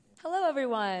Hello,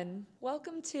 everyone.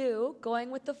 Welcome to Going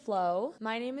with the Flow.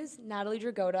 My name is Natalie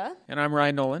Dragota. And I'm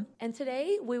Ryan Nolan. And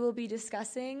today we will be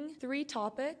discussing 3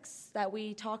 topics that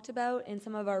we talked about in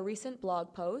some of our recent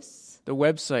blog posts. The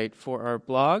website for our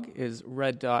blog is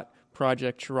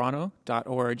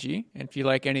red.projecttoronto.org. And if you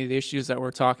like any of the issues that we're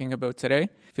talking about today,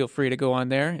 feel free to go on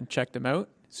there and check them out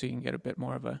so you can get a bit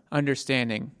more of an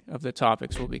understanding of the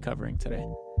topics we'll be covering today.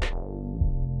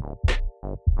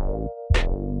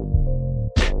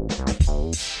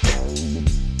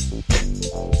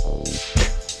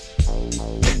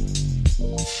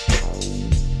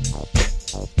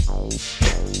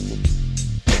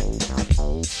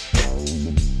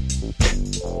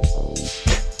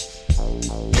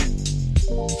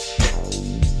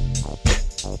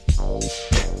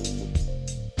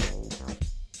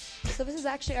 So this is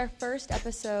actually our first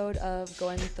episode of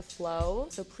Going with the Flow,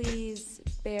 so please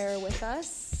bear with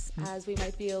us as we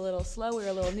might be a little slow. We're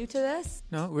a little new to this.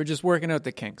 No, we're just working out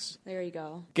the kinks. There you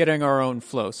go. Getting our own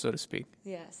flow, so to speak.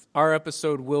 Yes. Our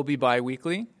episode will be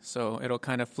bi-weekly, so it'll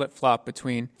kind of flip-flop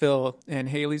between Phil and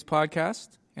Haley's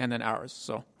podcast and then ours.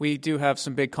 So we do have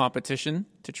some big competition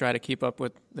to try to keep up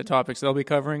with the topics they'll be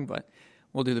covering, but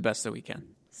we'll do the best that we can.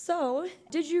 So,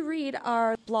 did you read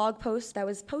our blog post that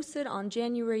was posted on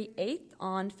January 8th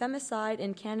on femicide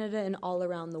in Canada and all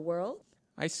around the world?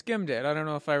 I skimmed it. I don't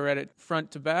know if I read it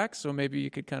front to back, so maybe you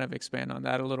could kind of expand on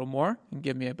that a little more and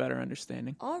give me a better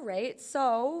understanding. All right.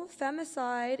 So,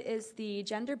 femicide is the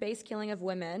gender-based killing of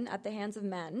women at the hands of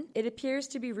men. It appears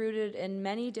to be rooted in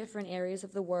many different areas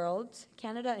of the world,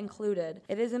 Canada included.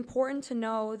 It is important to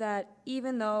know that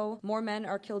even though more men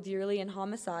are killed yearly in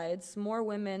homicides, more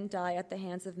women die at the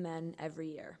hands of men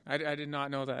every year. I did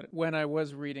not know that. When I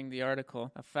was reading the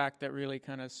article, a fact that really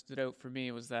kind of stood out for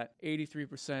me was that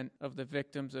 83% of the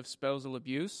victims of spousal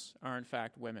abuse are in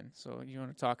fact women. So you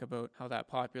want to talk about how that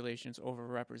population is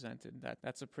overrepresented.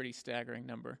 That's a pretty staggering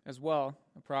number. As well,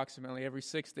 approximately every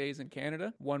 6 days in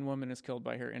Canada, one woman is killed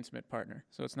by her intimate partner.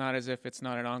 So it's not as if it's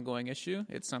not an ongoing issue.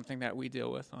 It's something that we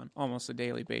deal with on almost a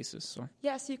daily basis. So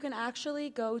yes, you can actually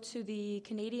go to the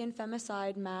Canadian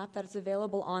femicide map that is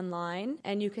available online,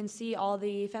 and you can see all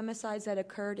the femicides that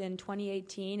occurred in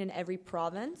 2018 in every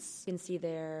province. You can see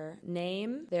their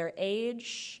name, their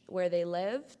age, where they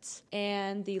lived,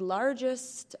 and the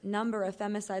largest number of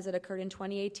femicides that occurred in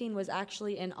 2018 was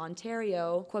actually in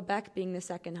Ontario, Quebec being the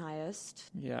second highest.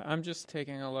 Yeah, I'm just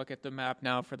taking a look at the map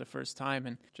now for the first time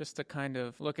and just to kind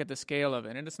of look at the scale of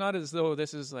it. And it's not as though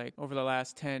this is like over the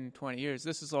last 10, 20 years.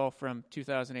 This is all from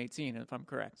 2018, if I'm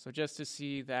correct. So just to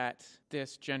see that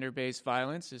this gender-based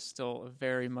violence is still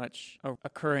very much a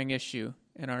occurring issue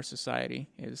in our society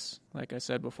is, like I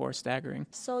said before, staggering.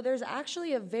 So there's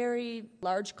actually a very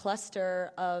large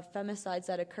cluster of femicides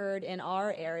that occurred in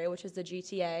our area, which is the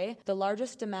GTA. The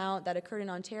largest amount that occurred in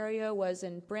Ontario was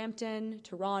in Brampton,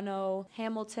 Toronto,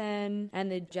 Hamilton, and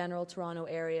the general Toronto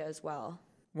area as well.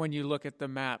 When you look at the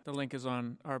map, the link is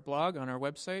on our blog, on our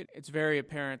website, it's very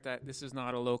apparent that this is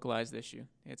not a localized issue.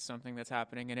 It's something that's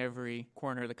happening in every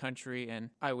corner of the country, and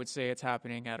I would say it's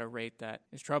happening at a rate that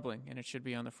is troubling, and it should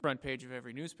be on the front page of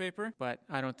every newspaper, but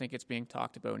I don't think it's being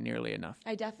talked about nearly enough.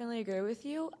 I definitely agree with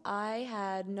you. I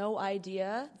had no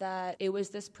idea that it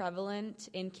was this prevalent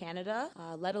in Canada,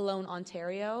 let alone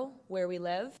Ontario, where we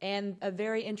live. And a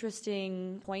very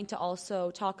interesting point to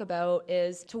also talk about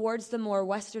is towards the more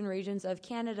western regions of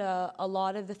Canada, a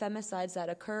lot of the femicides that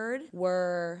occurred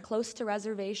were close to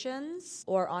reservations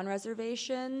or on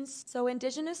reservations. So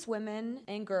Indigenous women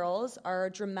and girls are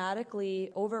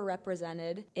dramatically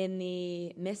overrepresented in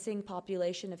the missing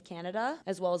population of Canada,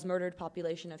 as well as murdered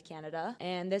population of Canada.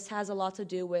 And this has a lot to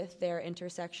do with their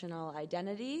intersectional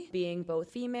identity, being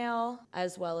both female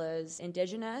as well as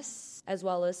Indigenous, as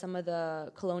well as some of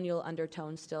the colonial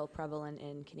undertones still prevalent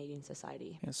in Canadian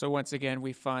society. And so once again,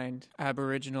 we find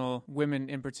Aboriginal women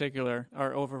in particular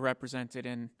are overrepresented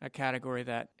in a category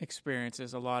that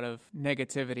experiences a lot of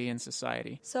negativity in society.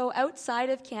 So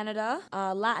outside of Canada,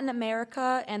 Latin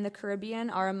America and the Caribbean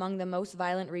are among the most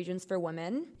violent regions for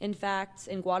women. In fact,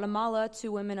 in Guatemala,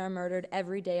 2 women are murdered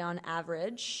every day on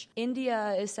average.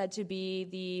 India is said to be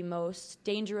the most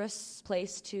dangerous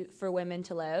place for women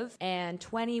to live, and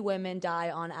 20 women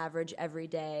die on average every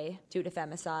day due to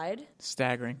femicide.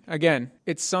 Staggering. Again,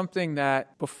 it's something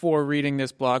that before reading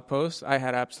this blog post, I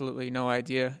had absolutely no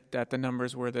idea that the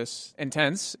numbers were this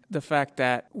intense. The fact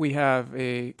that we have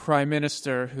a prime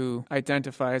minister who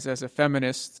identifies as a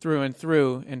feminist through and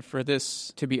through, and for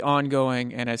this to be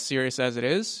ongoing and as serious as it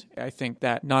is, I think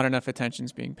that not enough attention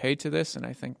is being paid to this, and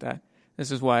I think that this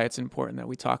is why it's important that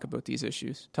we talk about these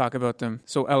issues, talk about them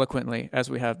so eloquently as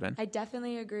we have been. I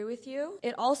definitely agree with you.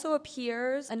 It also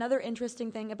appears, another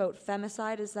interesting thing about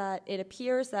femicide is that it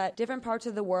appears that different parts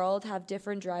of the world have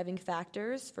different driving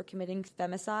factors for committing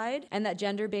femicide, and that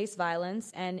gender-based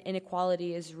violence and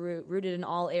inequality is rooted in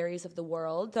all areas of the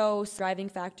world. So driving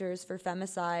factors for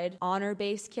femicide: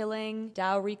 honor-based killing,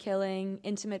 dowry killing,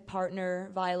 intimate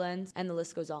partner violence, and the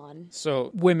list goes on.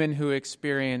 So women who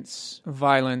experience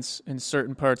violence in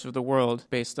certain parts of the world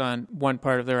based on one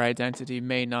part of their identity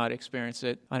may not experience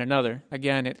it on another.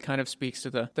 Again, it kind of speaks to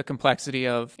the complexity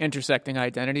of intersecting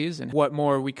identities and what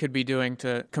more we could be doing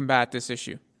to combat this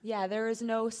issue. Yeah, there is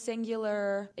no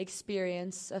singular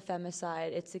experience of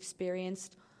femicide. It's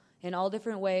experienced in all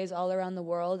different ways all around the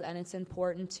world, and it's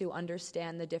important to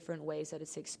understand the different ways that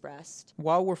it's expressed.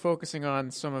 While we're focusing on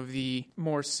some of the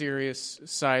more serious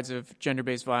sides of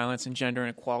gender-based violence and gender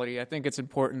inequality, I think it's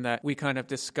important that we kind of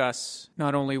discuss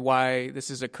not only why this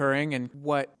is occurring and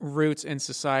what roots in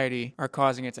society are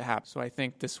causing it to happen. So I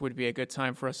think this would be a good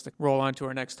time for us to roll on to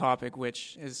our next topic,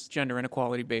 which is gender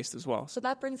inequality based as well. So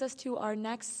that brings us to our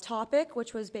next topic,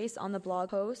 which was based on the blog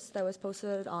post that was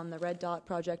posted on the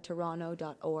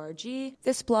red.projecttoronto.org.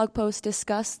 This blog post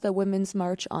discussed the Women's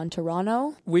March on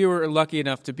Toronto. We were lucky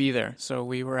enough to be there, so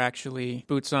we were actually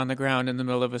boots on the ground in the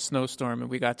middle of a snowstorm, and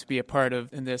we got to be a part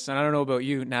of in this. And I don't know about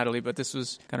you, Natalie, but this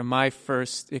was kind of my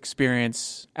first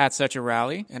experience at such a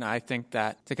rally, and I think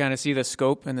that to kind of see the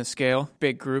scope and the scale,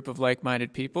 big group of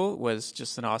like-minded people, was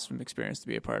just an awesome experience to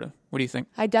be a part of. What do you think?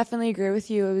 I definitely agree with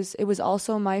you. It was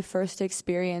also my first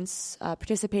experience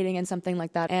participating in something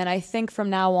like that. And I think from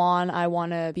now on, I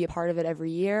want to be a part of it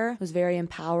every year. It was very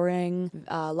empowering,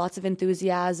 lots of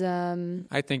enthusiasm.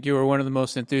 I think you were one of the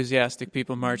most enthusiastic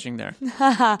people marching there.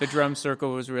 The drum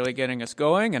circle was really getting us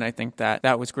going, and I think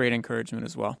that was great encouragement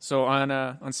as well. So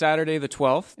on Saturday, the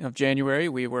 12th of January,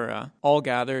 we were all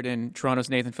gathered in Toronto's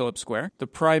Nathan Phillips Square. The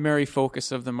primary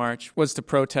focus of the march was to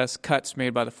protest cuts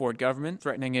made by the Ford government,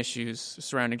 threatening issues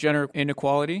surrounding gender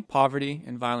inequality, poverty,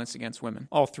 and violence against women,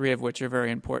 all three of which are very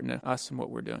important to us and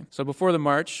what we're doing. So before the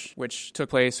march, which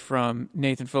took place from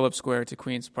Nathan Phillips Square to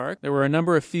Queen's Park, there were a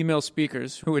number of female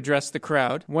speakers who addressed the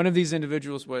crowd. One of these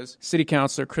individuals was City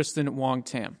Councillor Kristen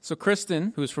Wong-Tam. So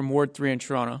Kristen, who's from Ward 3 in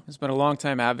Toronto, has been a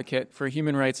longtime advocate for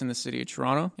human rights in the city of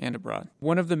Toronto and abroad.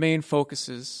 One of the main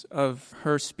focuses of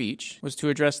her speech was to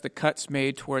address the cuts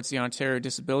made towards the Ontario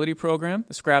Disability Program,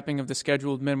 the scrapping of the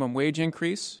scheduled minimum wage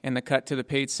increase, and the cut to the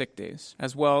paid sick days.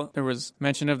 As well, there was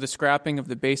mention of the scrapping of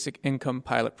the basic income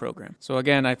pilot program. So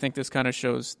again, I think this kind of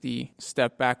shows the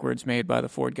step backwards made by the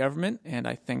Ford government, and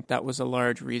I think that was a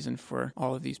large reason for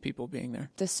all of these people being there.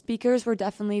 The speakers were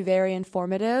definitely very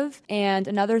informative, and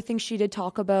another thing she did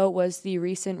talk about was the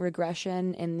recent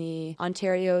regression in the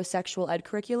Ontario sexual ed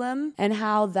curriculum and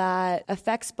how that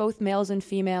affects both males and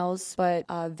females, but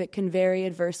that can very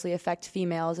adversely affect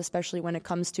females, especially when it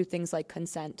comes to things like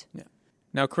consent. Yeah.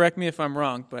 Now, correct me if I'm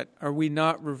wrong, but are we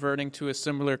not reverting to a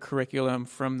similar curriculum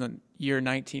from the year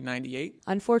 1998?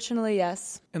 Unfortunately,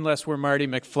 yes. Unless we're Marty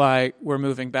McFly, we're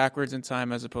moving backwards in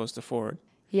time as opposed to forward.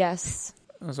 Yes.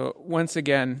 So once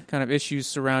again, kind of issues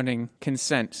surrounding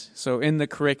consent. So in the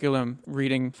curriculum,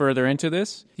 reading further into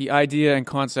this, the idea and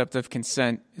concept of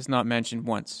consent is not mentioned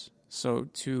once. So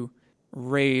to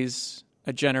raise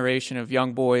a generation of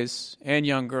young boys and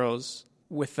young girls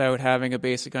without having a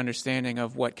basic understanding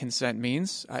of what consent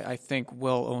means, I think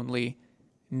will only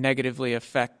negatively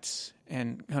affect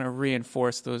and kind of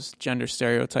reinforce those gender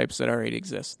stereotypes that already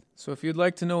exist. So if you'd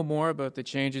like to know more about the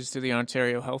changes to the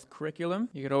Ontario Health Curriculum,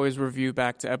 you could always review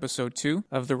back to episode 2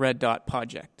 of the Red Dot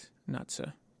Project. Not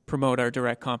to promote our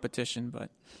direct competition, but...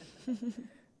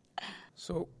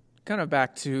 So kind of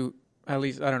back to, at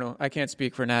least, I don't know, I can't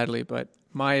speak for Natalie, but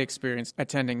my experience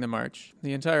attending the march,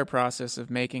 the entire process of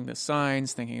making the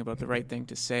signs, thinking about the right thing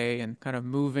to say, and kind of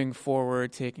moving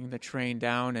forward, taking the train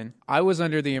down. And I was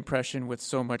under the impression with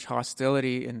so much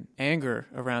hostility and anger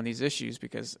around these issues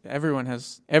because everyone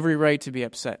has every right to be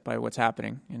upset by what's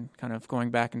happening and kind of going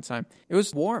back in time. It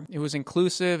was warm. It was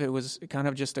inclusive. It was kind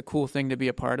of just a cool thing to be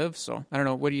a part of. So I don't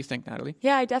know. What do you think, Natalie?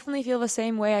 Yeah, I definitely feel the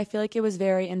same way. I feel like it was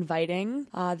very inviting.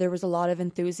 There was a lot of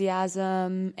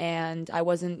enthusiasm, and I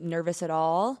wasn't nervous at all.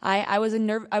 I was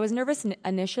nervous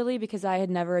initially because I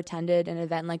had never attended an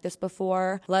event like this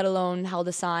before, let alone held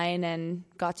a sign and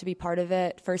got to be part of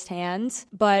it firsthand.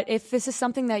 But if this is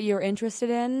something that you're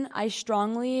interested in, I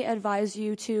strongly advise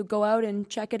you to go out and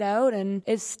check it out. And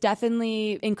it's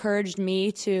definitely encouraged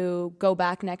me to go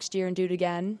back next year and do it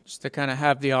again. Just to kind of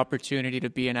have the opportunity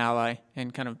to be an ally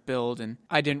and kind of build. And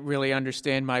I didn't really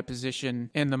understand my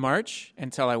position in the march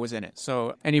until I was in it.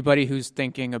 So anybody who's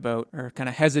thinking about or kind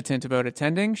of hesitant about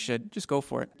attending should just go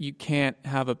for it. You can't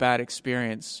have a bad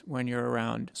experience when you're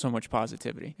around so much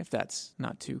positivity, if that's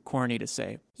not too corny to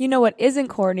say. You know what isn't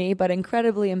corny, but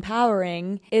incredibly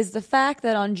empowering, is the fact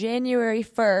that on January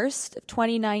 1st,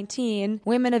 2019,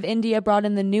 women of India brought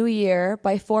in the new year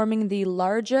by forming the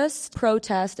largest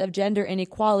protest of gender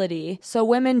inequality. So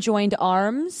women joined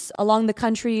arms along the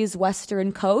country's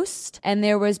western coast, and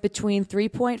there was between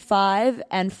 3.5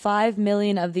 and 5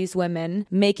 million of these women,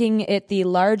 making it the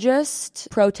largest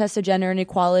protest of gender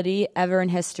inequality ever in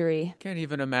history. Can't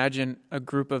even imagine a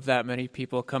group of that many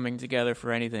people coming together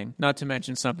for anything, not to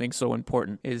mention something so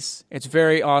important. It's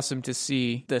very awesome to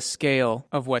see the scale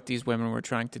of what these women were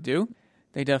trying to do.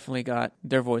 They definitely got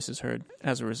their voices heard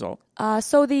as a result.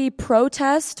 So the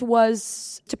protest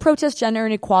was to protest gender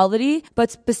inequality,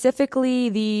 but specifically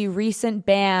the recent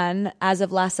ban, as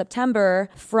of last September,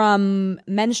 from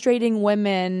menstruating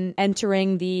women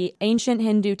entering the ancient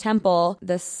Hindu temple,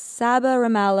 the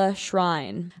Sabarimala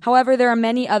Shrine. However, there are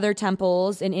many other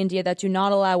temples in India that do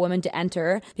not allow women to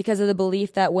enter because of the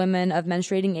belief that women of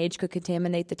menstruating age could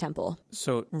contaminate the temple.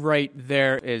 So right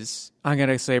there is, I'm going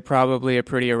to say, probably a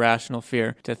pretty irrational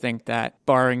fear to think that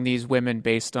barring these women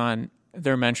based on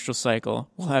their menstrual cycle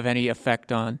will have any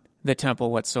effect on the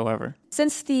temple whatsoever.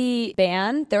 Since the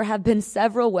ban, there have been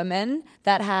several women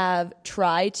that have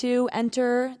tried to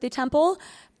enter the temple,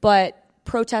 but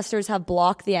protesters have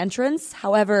blocked the entrance.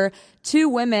 However, 2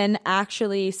 women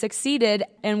actually succeeded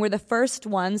and were the first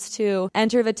ones to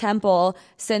enter the temple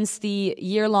since the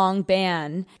year-long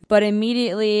ban. But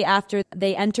immediately after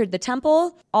they entered the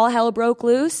temple, all hell broke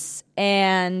loose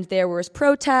and there was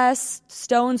protests,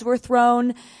 stones were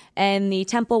thrown, and the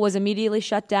temple was immediately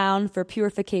shut down for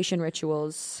purification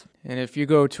rituals. And if you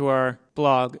go to our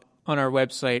blog on our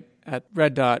website at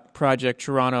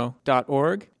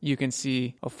red.projecttoronto.org, you can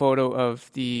see a photo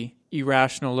of the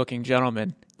irrational-looking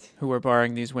gentlemen who were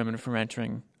barring these women from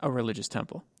entering a religious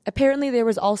temple. Apparently, there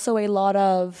was also a lot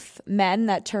of men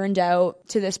that turned out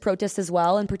to this protest as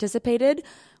well and participated,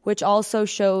 which also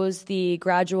shows the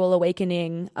gradual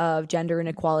awakening of gender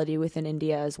inequality within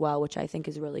India as well, which I think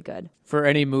is really good. For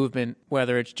any movement,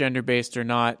 whether it's gender-based or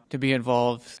not, to be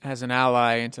involved as an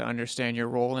ally and to understand your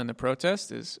role in the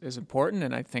protest is important.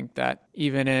 And I think that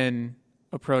even in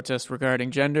a protest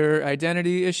regarding gender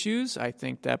identity issues, I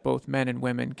think that both men and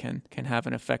women can have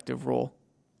an effective role.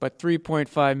 But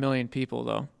 3.5 million people,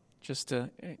 though,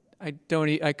 I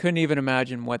couldn't even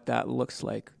imagine what that looks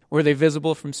like. Were they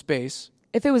visible from space?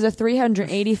 If it was a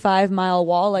 385-mile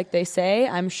wall, like they say,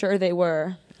 I'm sure they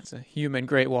were. It's a human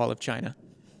Great Wall of China.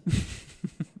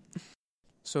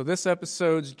 So this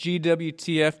episode's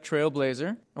GWTF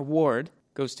Trailblazer Award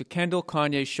goes to Kendall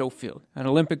Kanye Schofield, an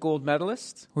Olympic gold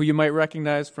medalist who you might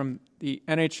recognize from the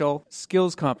NHL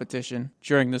skills competition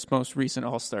during this most recent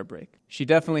All-Star break. She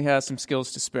definitely has some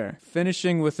skills to spare,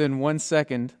 finishing within 1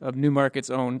 second of Newmarket's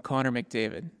own Connor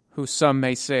McDavid, who some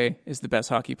may say is the best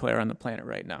hockey player on the planet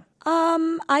right now.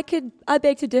 I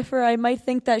beg to differ. I might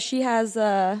think that she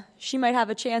might have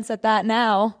a chance at that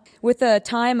now. With a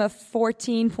time of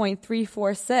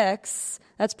 14.346,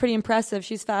 that's pretty impressive.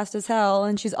 She's fast as hell,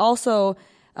 and she's also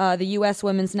the U.S.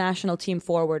 women's national team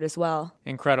forward as well.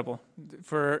 Incredible.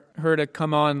 For her to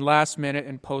come on last minute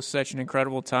and post such an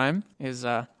incredible time is,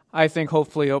 I think,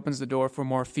 hopefully opens the door for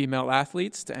more female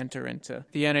athletes to enter into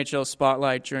the NHL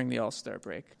spotlight during the All-Star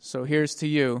break. So here's to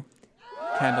you,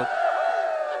 Kendall.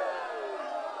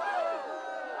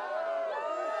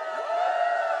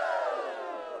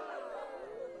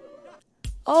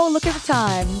 Oh, look at the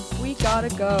time. We gotta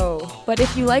go. But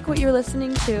if you like what you're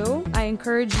listening to, I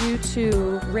encourage you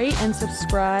to rate and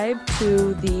subscribe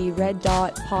to the Red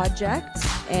Dot Project.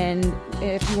 And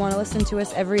if you want to listen to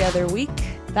us every other week,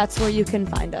 that's where you can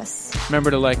find us. Remember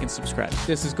to like and subscribe.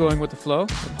 This is Going with the Flow,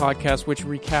 the podcast which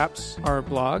recaps our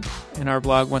blog. And our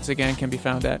blog, once again, can be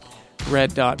found at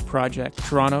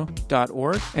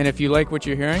red.projecttoronto.org. And if you like what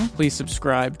you're hearing, please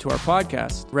subscribe to our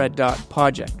podcast, Red Dot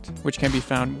Project, which can be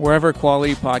found wherever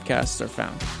quality podcasts are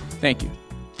found. Thank you.